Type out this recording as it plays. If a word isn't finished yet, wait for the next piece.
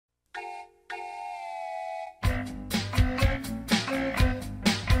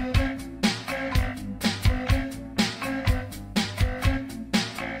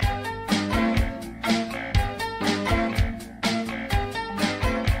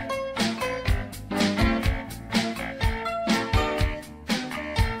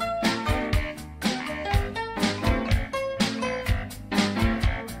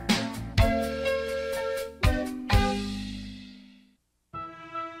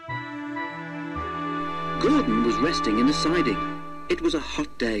Gordon was resting in a siding. It was a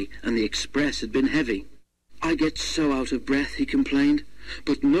hot day and the express had been heavy. "I get so out of breath," he complained,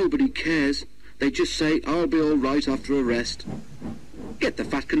 "but nobody cares. They just say I'll be all right after a rest." "Get the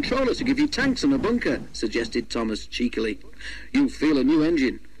Fat Controller to give you tanks and a bunker," suggested Thomas cheekily. "You'll feel a new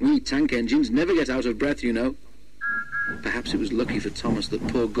engine. We tank engines never get out of breath, you know." Perhaps it was lucky for Thomas that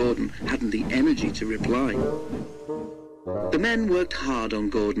poor Gordon hadn't the energy to reply. The men worked hard on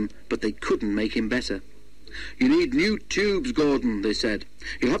Gordon, but they couldn't make him better. "You need new tubes, Gordon," they said.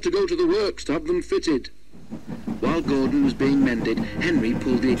 "You'll have to go to the works to have them fitted." While Gordon was being mended, Henry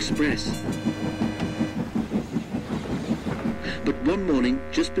pulled the express. But one morning,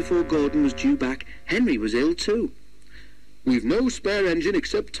 just before Gordon was due back, Henry was ill too. "We've no spare engine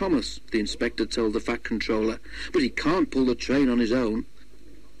except Thomas," the inspector told the Fat Controller, "but he can't pull the train on his own."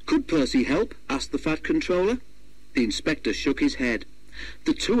 "Could Percy help?" asked the Fat Controller. The inspector shook his head.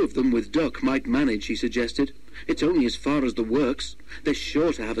 "The two of them with Duck might manage," he suggested. "It's only as far as the works. They're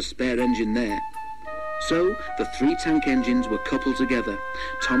sure to have a spare engine there." So the 3 tank engines were coupled together,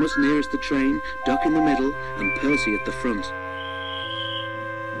 Thomas nearest the train, Duck in the middle, and Percy at the front.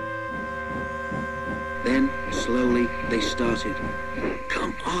 Then, slowly, they started.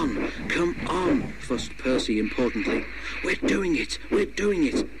 Come on," fussed Percy importantly. We're doing it,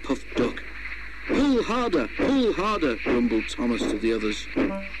 puffed Duck. Pull harder, rumbled Thomas to the others.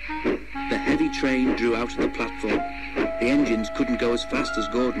 The heavy train drew out of the platform. The engines couldn't go as fast as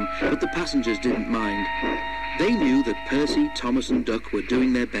Gordon, but the passengers didn't mind. They knew that Percy, Thomas and Duck were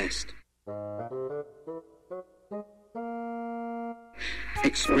doing their best.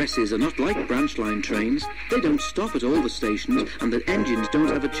 Expresses are not like branch line trains. They don't stop at all the stations, and the engines don't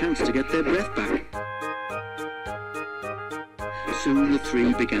have a chance to get their breath back. Soon the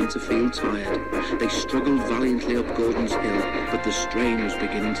 3 began to feel tired. They struggled valiantly up Gordon's hill, but the strain was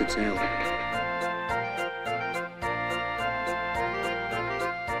beginning to tell.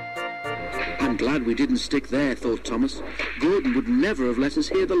 "I'm glad we didn't stick there," thought Thomas. "Gordon would never have let us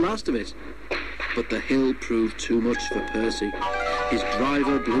hear the last of it." But the hill proved too much for Percy. His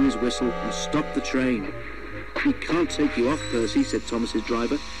driver blew his whistle and stopped the train. "We can't take you off, Percy," said Thomas's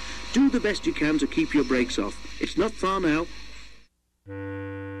driver. "Do the best you can to keep your brakes off. It's not far now."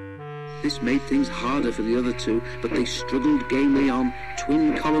 This made things harder for the other 2, but they struggled gamely on,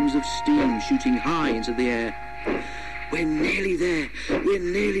 twin columns of steam shooting high into the air. We're nearly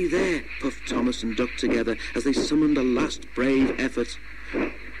there, puffed Thomas and Duck together as they summoned a last brave effort.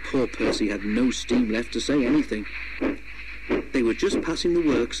 Poor Percy had no steam left to say anything. They were just passing the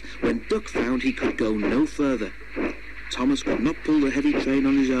works when Duck found he could go no further. Thomas could not pull the heavy train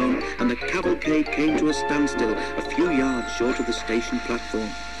on his own, and the cavalcade came to a standstill a few yards short of the station platform.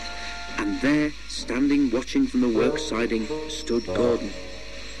 And there, standing watching from the works siding, stood Gordon.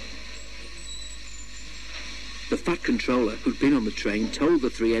 The Fat Controller, who'd been on the train, told the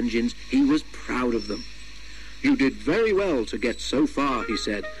 3 engines he was proud of them. "You did very well to get so far," he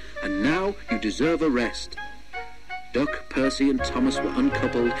said, "and now you deserve a rest." Duck, Percy and Thomas were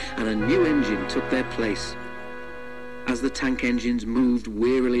uncoupled, and a new engine took their place. As the tank engines moved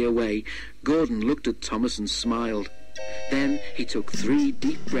wearily away, Gordon looked at Thomas and smiled. Then he took 3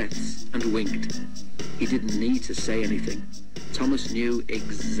 deep breaths and winked. He didn't need to say anything. Thomas knew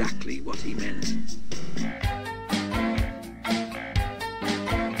exactly what he meant.